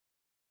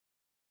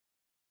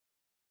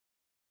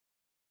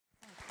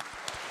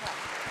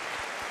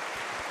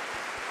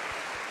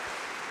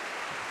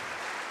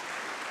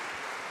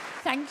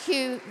Thank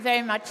you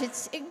very much.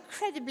 It's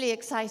incredibly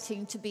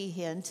exciting to be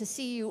here and to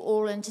see you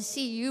all, and to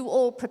see you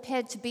all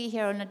prepared to be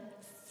here on a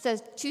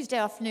Tuesday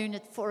afternoon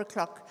at 4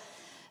 o'clock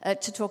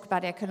to talk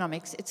about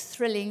economics. It's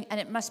thrilling, and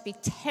it must be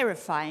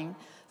terrifying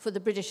for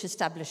the British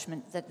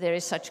establishment that there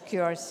is such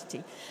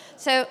curiosity.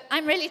 So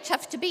I'm really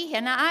chuffed to be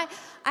here. Now,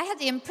 I had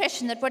the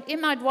impression that what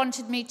Imad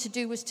wanted me to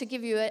do was to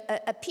give you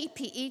a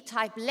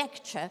PPE-type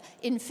lecture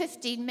in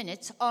 15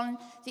 minutes on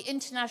the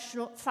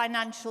international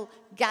financial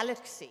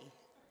galaxy.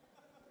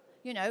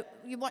 You know,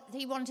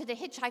 he wanted a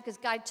hitchhiker's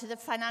guide to the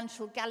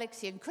financial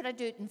galaxy, and could I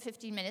do it in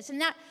 15 minutes? And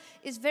that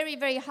is very,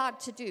 very hard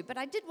to do. But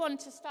I did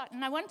want to start,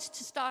 and I wanted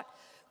to start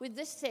with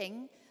this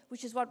thing,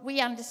 which is what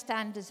we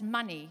understand as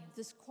money,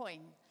 this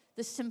coin,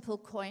 this simple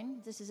coin.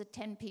 This is a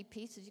 10p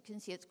piece. As you can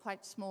see, it's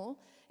quite small.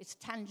 It's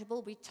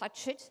tangible. We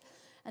touch it.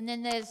 And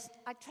then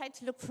I tried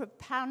to look for a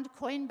pound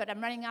coin, but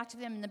I'm running out of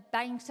them, and the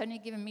bank's only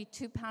giving me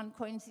 £2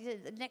 coins.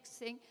 The next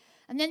thing.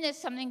 And then there's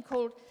something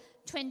called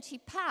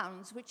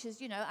 £20, which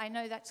is, you know, I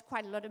know that's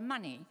quite a lot of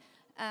money.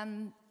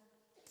 And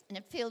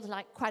it feels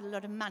like quite a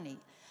lot of money.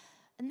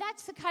 And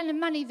that's the kind of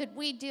money that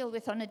we deal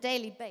with on a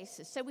daily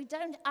basis. So we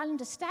don't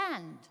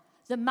understand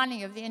the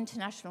money of the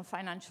international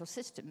financial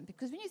system,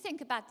 because when you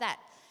think about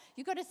that,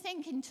 you've got to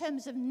think in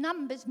terms of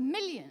numbers,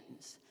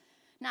 millions.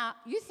 Now,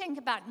 you think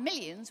about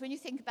millions when you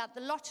think about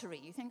the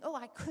lottery. You think, oh,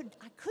 I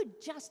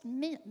could just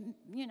win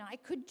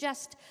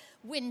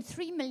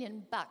 $3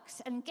 million,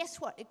 and guess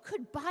what? It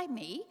could buy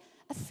me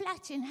a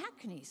flat in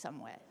Hackney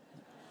somewhere.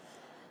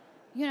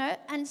 You know,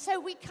 and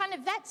so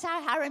that's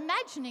our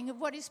imagining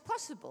of what is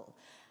possible.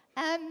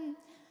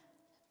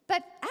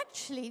 But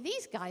actually,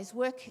 these guys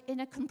work in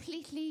a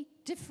completely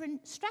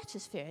different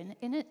stratosphere,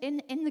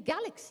 in the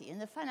galaxy, in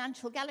the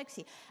financial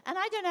galaxy. And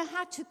I don't know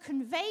how to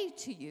convey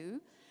to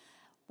you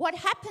what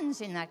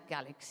happens in that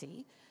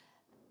galaxy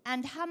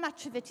and how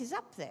much of it is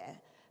up there,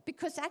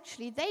 because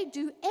actually they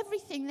do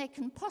everything they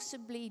can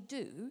possibly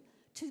do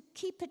to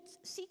keep it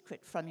secret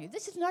from you.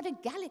 This is not a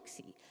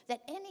galaxy that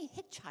any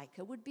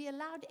hitchhiker would be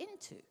allowed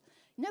into.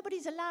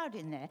 Nobody's allowed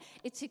in there.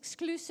 It's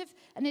exclusive,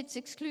 and it's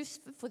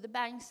exclusive for the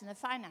banks and the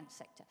finance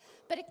sector.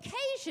 But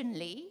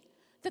occasionally,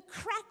 the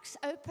cracks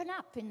open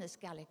up in this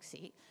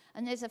galaxy,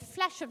 and there's a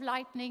flash of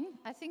lightning,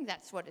 I think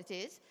that's what it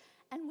is,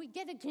 and we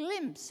get a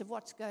glimpse of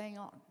what's going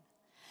on.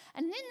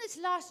 And then this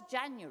last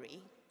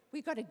January,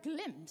 we got a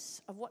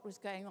glimpse of what was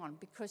going on,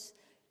 because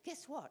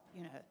guess what,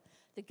 you know,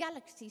 the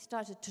galaxy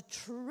started to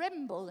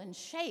tremble and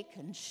shake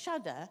and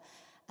shudder,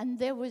 and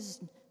there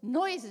was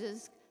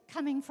noises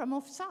coming from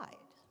offside,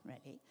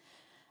 really.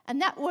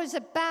 And that was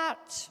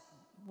about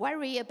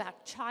worry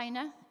about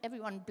China.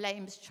 Everyone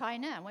blames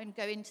China. I won't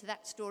go into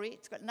that story.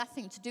 It's got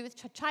nothing to do with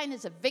China.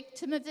 China's a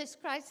victim of this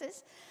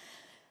crisis.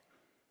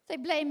 They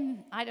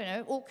blame, I don't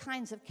know, all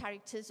kinds of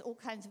characters,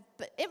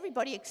 but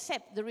everybody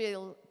except the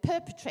real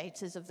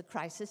perpetrators of the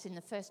crisis in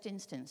the first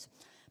instance.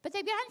 But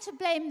they began to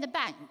blame the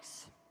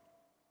banks.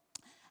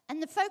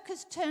 And the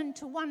focus turned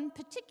to one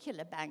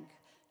particular bank,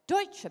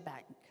 Deutsche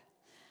Bank.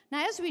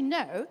 Now, as we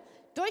know,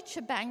 Deutsche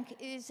Bank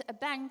is a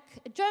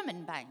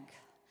German bank.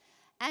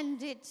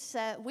 And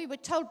we were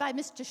told by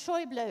Mr.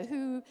 Schäuble,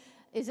 who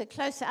is a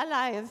close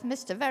ally of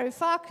Mr.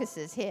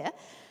 Varoufakis's here,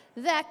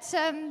 that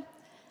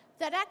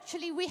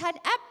actually we had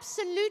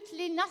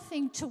absolutely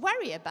nothing to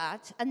worry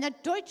about, and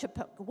that Deutsche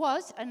Bank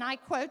was, and I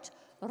quote,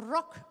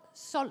 rock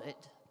solid.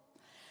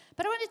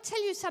 But I want to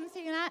tell you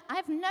something, and I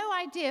have no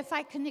idea if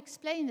I can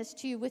explain this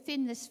to you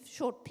within this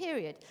short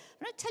period.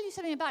 I want to tell you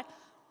something about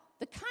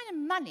the kind of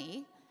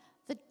money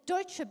that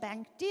Deutsche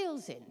Bank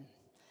deals in.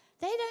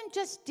 They don't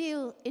just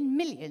deal in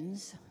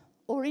millions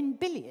or in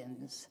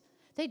billions.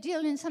 They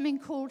deal in something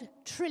called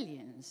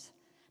trillions.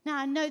 Now,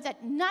 I know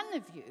that none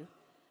of you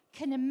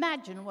can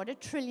imagine what a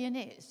trillion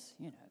is.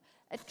 You know,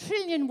 a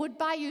trillion would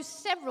buy you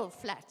several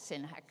flats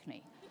in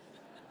Hackney.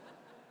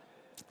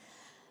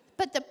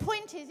 But the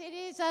point is, it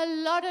is a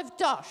lot of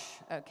dosh,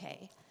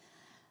 okay?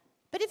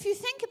 But if you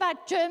think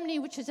about Germany,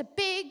 which is a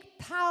big,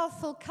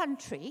 powerful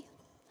country,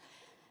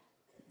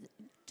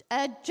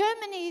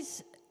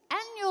 Germany's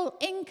annual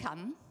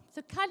income,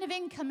 the kind of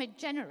income it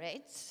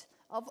generates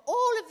of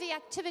all of the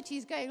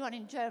activities going on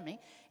in Germany,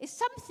 is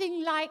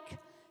something like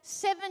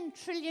 7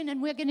 trillion,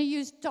 and we're going to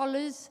use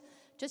dollars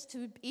just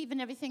to even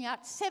everything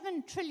out,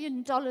 $7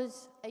 trillion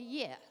a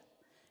year.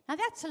 Now,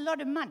 that's a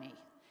lot of money.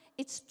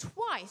 It's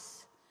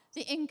twice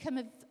the income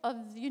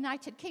of the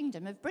United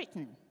Kingdom, of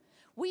Britain.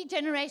 We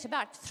generate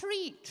about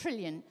 $3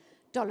 trillion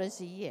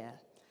a year.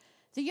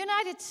 The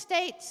United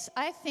States,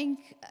 I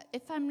think,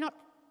 if I'm not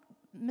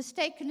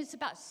mistaken, is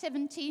about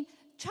 17.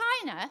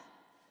 China,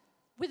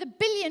 with 1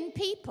 billion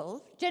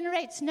people,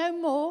 generates no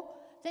more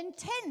than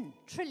 $10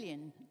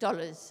 trillion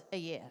a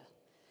year.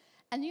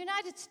 And the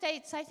United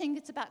States, I think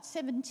it's about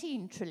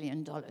 $17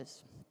 trillion.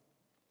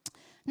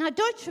 Now,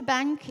 Deutsche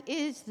Bank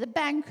is the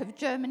Bank of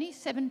Germany,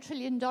 $7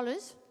 trillion.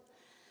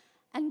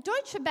 And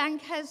Deutsche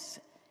Bank has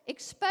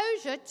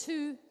exposure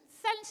to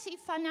fancy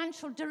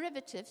financial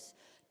derivatives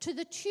to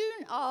the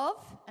tune of,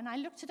 and I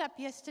looked it up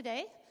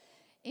yesterday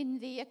in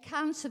the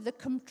accounts of the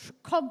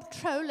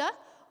comptroller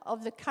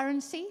of the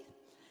currency,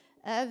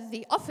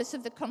 the Office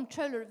of the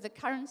Comptroller of the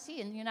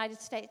Currency in the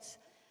United States,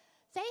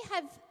 they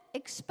have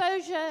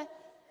exposure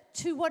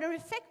to what are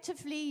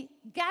effectively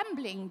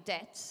gambling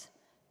debts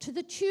to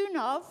the tune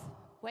of,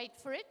 wait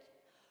for it,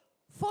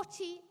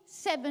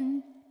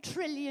 $47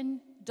 trillion.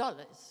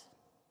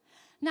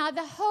 Now,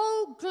 the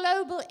whole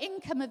global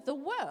income of the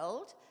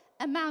world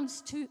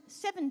amounts to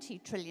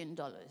 $70 trillion.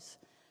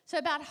 So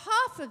about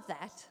half of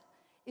that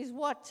is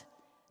what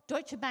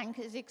Deutsche Bank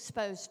is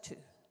exposed to.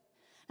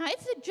 Now, if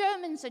the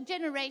Germans are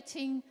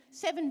generating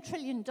 $7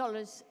 trillion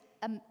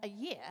a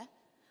year,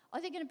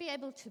 are they going to be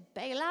able to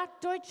bail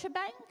out Deutsche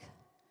Bank?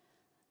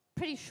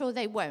 Pretty sure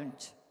they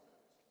won't.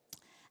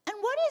 And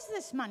what is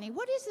this money?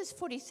 What is this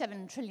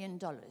 $47 trillion?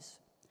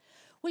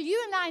 Well,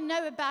 you and I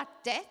know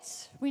about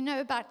debts. We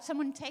know about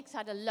someone takes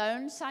out a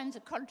loan, signs a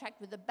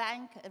contract with a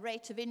bank, a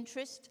rate of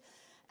interest,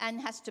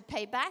 and has to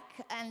pay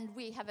back. And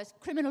we have a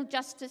criminal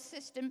justice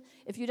system.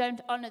 If you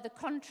don't honor the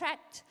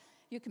contract,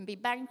 you can be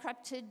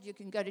bankrupted, you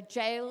can go to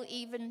jail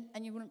even,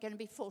 and you're going to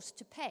be forced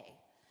to pay.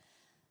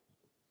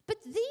 But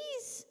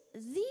these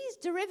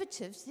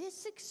derivatives,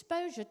 this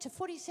exposure to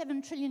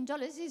 $47 trillion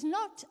is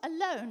not a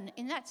loan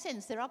in that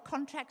sense. There are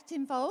contracts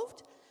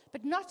involved,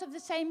 but not of the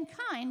same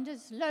kind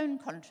as loan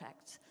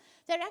contracts.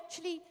 They're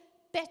actually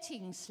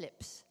betting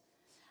slips.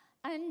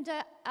 And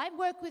I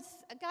work with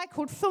a guy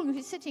called Fung,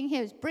 who's sitting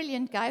here, who's a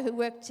brilliant guy who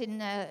worked in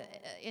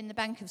the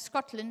Bank of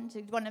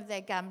Scotland, one of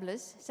their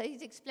gamblers. So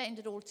he's explained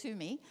it all to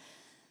me.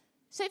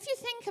 So if you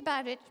think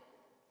about it,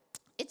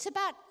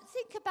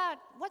 think about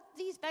what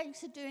these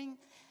banks are doing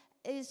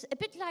is a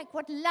bit like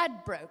what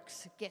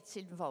Ladbrokes gets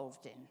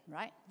involved in,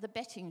 right? The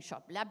betting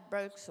shop,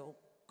 Ladbrokes or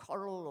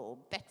Coral or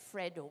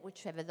Betfred or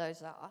whichever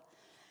those are.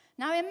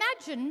 Now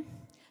imagine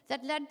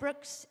that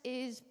Ladbrokes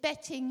is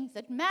betting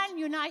that Man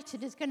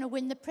United is going to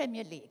win the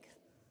Premier League.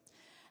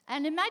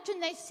 And imagine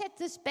they set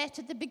this bet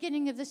at the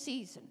beginning of the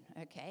season,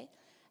 okay?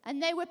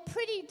 And they were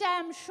pretty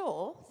damn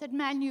sure that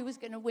Man U was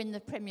going to win the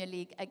Premier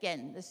League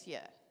again this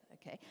year,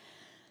 okay?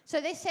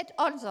 So they set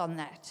odds on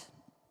that.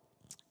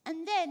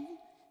 And then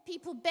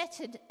people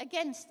betted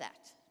against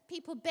that.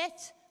 People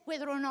bet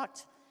whether or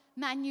not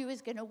Man U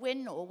is going to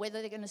win or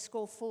whether they're going to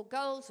score 4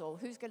 goals or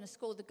who's going to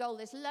score the goal.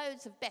 There's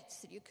loads of bets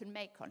that you can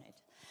make on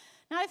it.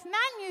 Now, if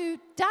Man U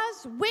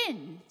does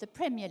win the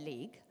Premier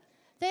League,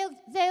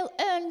 they'll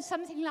earn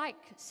something like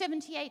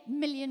 £78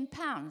 million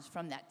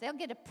from that. They'll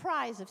get a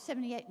prize of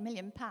 £78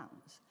 million.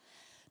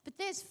 But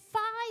there's £5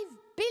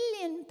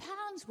 billion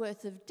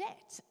worth of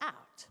debt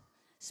out,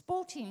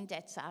 sporting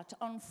debts out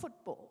on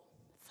football.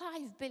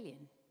 5 billion.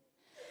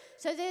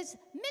 So there's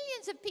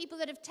millions of people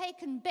that have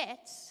taken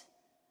bets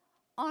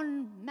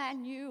on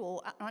Man U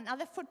or on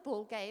other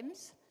football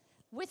games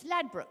with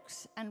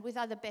Ladbrokes and with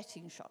other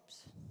betting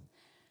shops.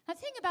 Now, the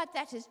thing about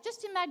that is,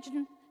 just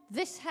imagine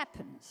this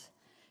happens.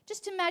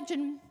 Just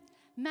imagine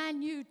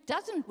Man U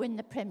doesn't win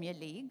the Premier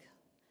League,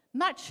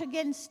 much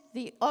against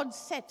the odds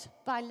set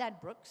by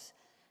Ladbrokes,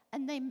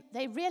 and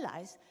they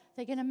realize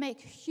they're going to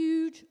make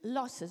huge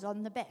losses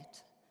on the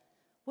bet.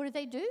 What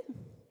do?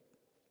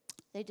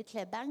 They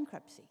declare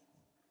bankruptcy.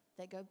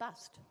 They go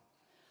bust.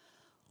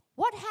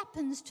 What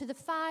happens to the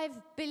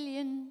 £5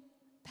 billion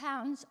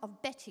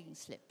of betting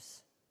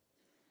slips?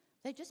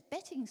 They're just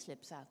betting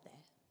slips out there.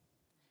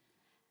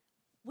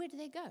 Where do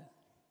they go?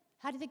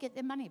 How do they get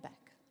their money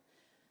back?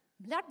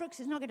 Ladbrokes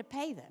is not going to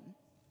pay them.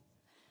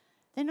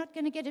 They're not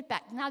going to get it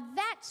back. Now,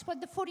 that's what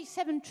the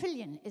 47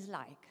 trillion is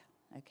like,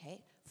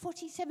 okay?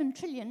 47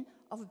 trillion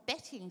of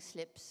betting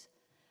slips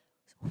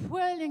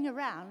whirling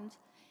around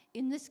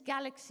in this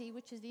galaxy,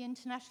 which is the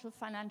international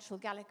financial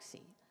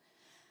galaxy.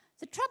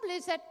 The trouble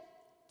is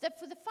that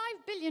for the 5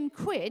 billion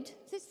quid,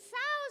 there's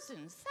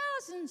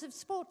thousands of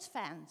sports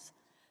fans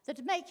that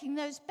are making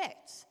those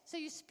bets. So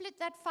you split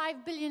that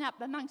 5 billion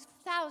up amongst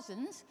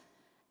thousands,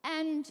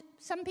 and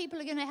some people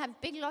are going to have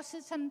big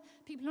losses, some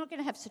people are not going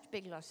to have such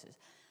big losses.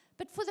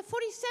 But for the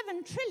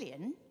 47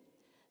 trillion,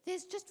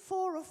 there's just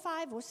 4 or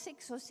 5 or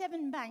 6 or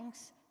 7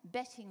 banks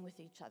betting with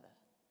each other.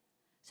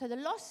 So the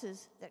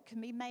losses that can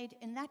be made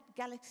in that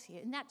galaxy,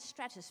 in that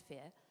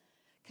stratosphere,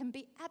 can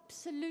be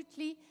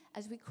absolutely,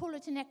 as we call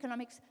it in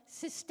economics,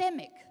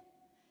 systemic.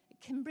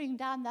 It can bring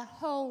down the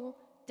whole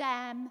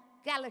damn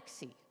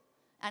galaxy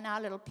and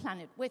our little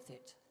planet with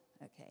it,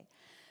 okay?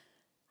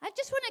 I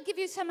just want to give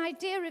you some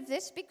idea of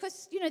this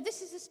because, you know,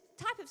 this is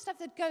the type of stuff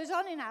that goes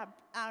on in our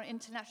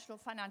international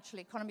financial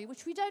economy,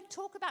 which we don't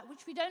talk about,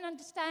 which we don't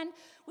understand,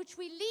 which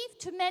we leave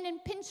to men in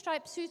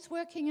pinstripe suits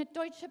working at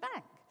Deutsche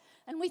Bank.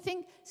 And we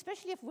think,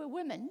 especially if we're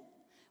women,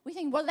 we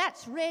think, well,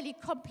 that's really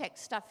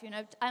complex stuff, you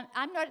know.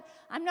 I'm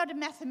not a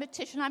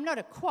mathematician. I'm not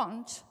a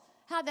quant.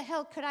 How the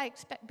hell could I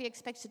be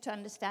expected to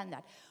understand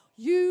that?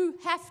 You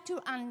have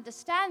to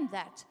understand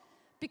that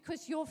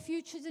because your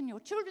futures and your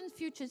children's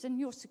futures and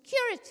your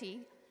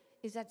security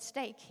is at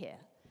stake here.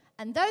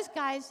 And those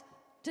guys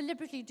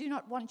deliberately do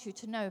not want you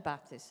to know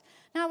about this.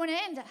 Now, I want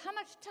to end it. How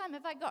much time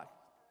have I got?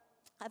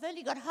 I've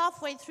only got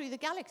halfway through the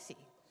galaxy.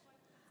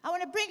 I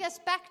want to bring us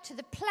back to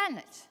the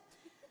planet.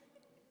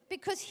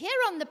 Because here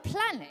on the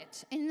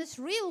planet, in this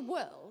real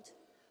world,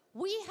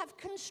 We have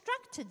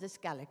constructed this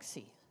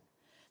galaxy.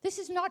 This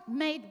is not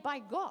made by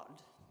God,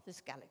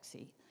 this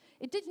galaxy.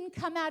 It didn't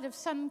come out of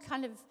some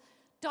kind of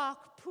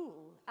dark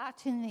pool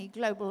out in the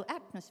global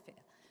atmosphere.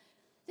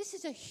 This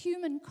is a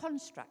human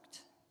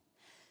construct.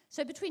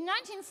 So between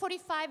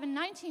 1945 and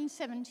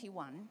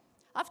 1971,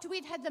 after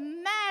we'd had the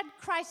mad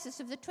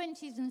crisis of the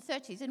 20s and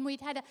 30s, and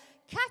we'd had a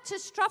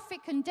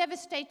catastrophic and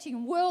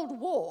devastating world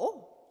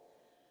war,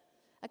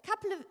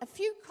 a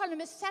few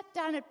economists sat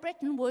down at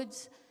Bretton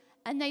Woods,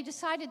 and they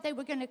decided they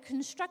were going to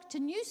construct a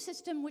new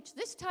system which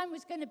this time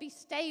was going to be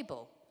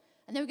stable.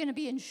 And they were going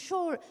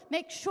to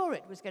make sure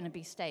it was going to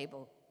be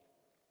stable.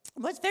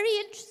 What's very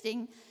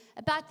interesting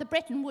about the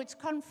Bretton Woods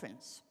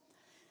Conference,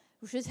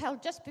 which was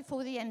held just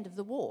before the end of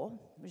the war,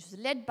 which was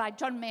led by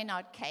John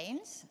Maynard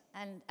Keynes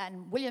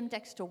and William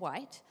Dexter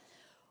White,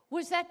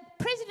 was that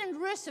President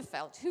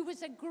Roosevelt, who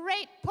was a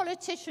great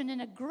politician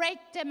and a great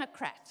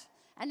Democrat,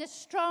 and a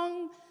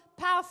strong,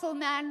 powerful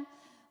man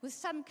with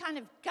some kind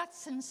of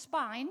guts and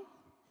spine,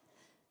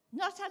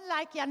 not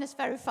unlike Yanis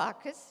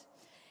Varoufakis,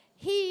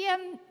 he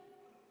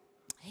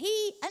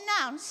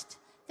announced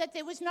that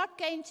there was not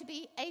going to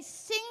be a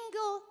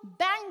single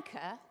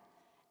banker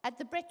at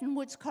the Bretton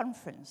Woods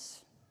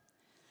Conference.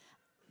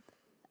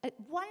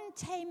 One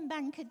tame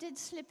banker did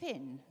slip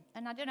in,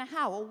 and I don't know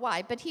how or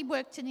why, but he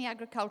worked in the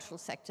agricultural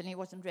sector and he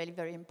wasn't really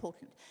very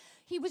important.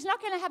 He was not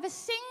going to have a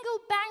single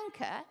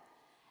banker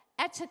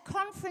at a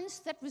conference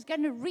that was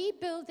going to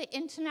rebuild the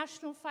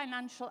international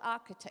financial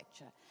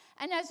architecture.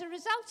 And as a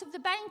result of the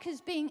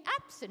bankers being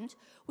absent,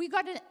 we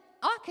got an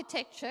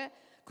architecture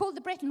called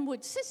the Bretton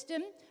Woods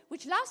system,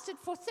 which lasted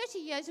for 30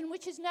 years and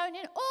which is known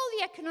in all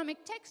the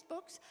economic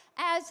textbooks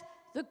as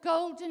the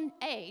golden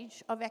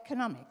age of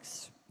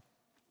economics.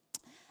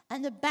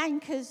 And the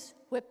bankers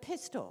were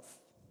pissed off,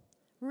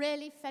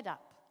 really fed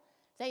up.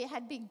 They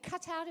had been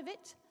cut out of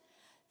it.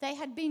 They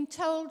had been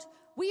told,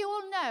 we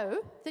all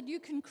know that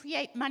you can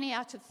create money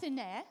out of thin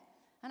air.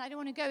 And I don't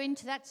want to go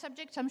into that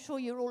subject. I'm sure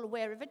you're all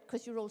aware of it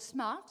because you're all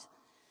smart.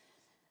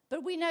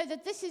 But we know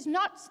that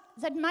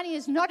that money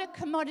is not a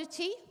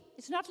commodity.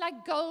 It's not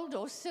like gold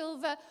or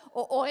silver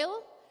or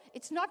oil.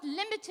 It's not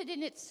limited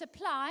in its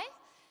supply.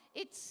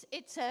 It's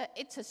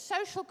a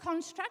social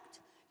construct.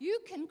 You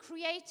can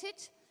create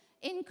it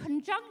in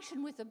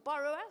conjunction with a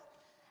borrower,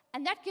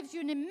 and that gives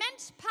you an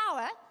immense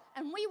power,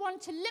 and we want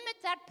to limit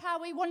that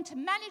power. We want to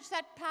manage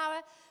that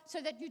power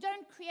so that you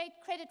don't create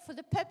credit for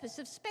the purpose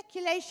of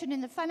speculation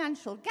in the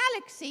financial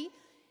galaxy.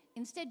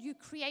 Instead, you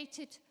create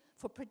it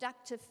for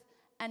productive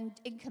and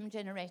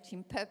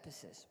income-generating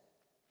purposes.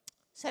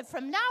 So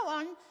from now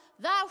on,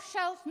 thou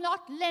shalt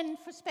not lend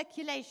for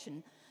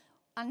speculation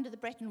under the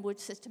Bretton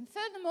Woods system.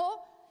 Furthermore,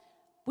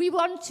 we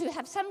want to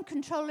have some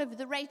control over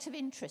the rate of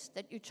interest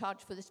that you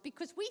charge for this,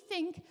 because we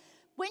think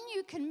when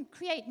you can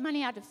create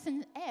money out of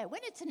thin air, when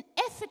it's an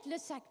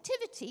effortless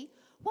activity,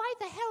 why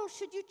the hell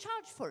should you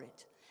charge for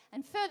it?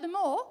 And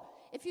furthermore,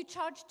 if you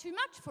charge too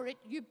much for it,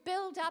 you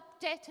build up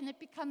debt and it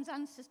becomes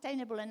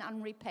unsustainable and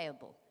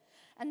unrepayable.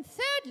 And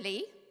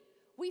thirdly,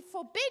 we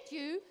forbid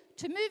you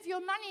to move your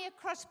money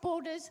across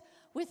borders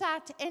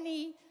without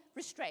any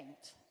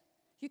restraint.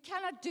 You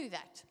cannot do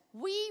that.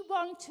 We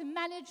want to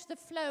manage the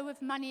flow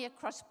of money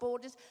across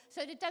borders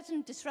so that it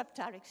doesn't disrupt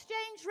our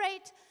exchange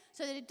rate,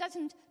 so that it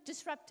doesn't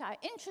disrupt our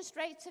interest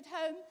rates at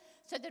home,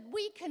 so that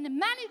we can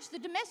manage the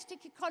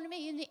domestic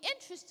economy in the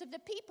interests of the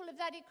people of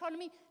that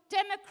economy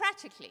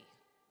democratically.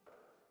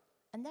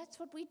 And that's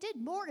what we did,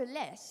 more or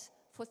less,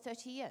 for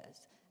 30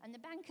 years. And the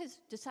bankers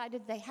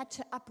decided they had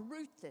to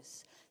uproot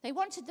this. They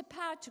wanted the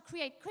power to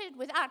create credit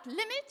without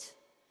limit,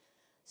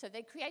 so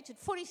they created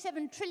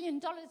 $47 trillion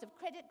of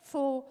credit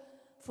for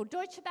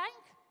Deutsche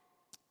Bank.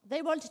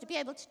 They wanted to be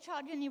able to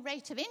charge any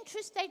rate of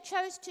interest they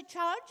chose to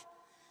charge.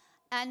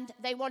 And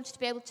they wanted to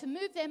be able to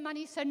move their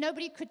money so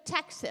nobody could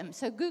tax them,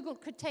 so Google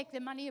could take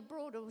their money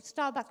abroad or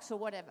Starbucks or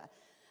whatever.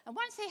 And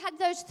once they had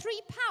those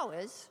three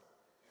powers,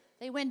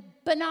 they went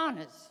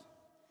bananas.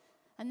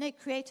 And they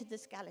created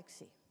this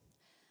galaxy.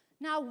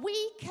 Now,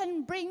 we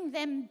can bring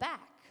them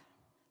back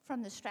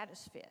from the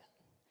stratosphere.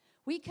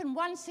 We can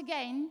once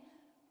again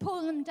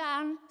pull them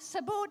down,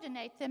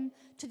 subordinate them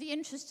to the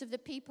interests of the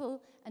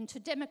people and to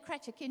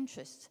democratic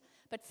interests.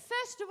 But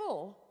first of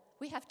all,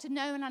 we have to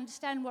know and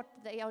understand what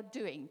they are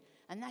doing.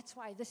 And that's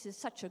why this is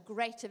such a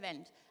great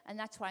event. And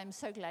that's why I'm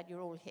so glad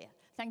you're all here.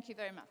 Thank you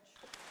very much.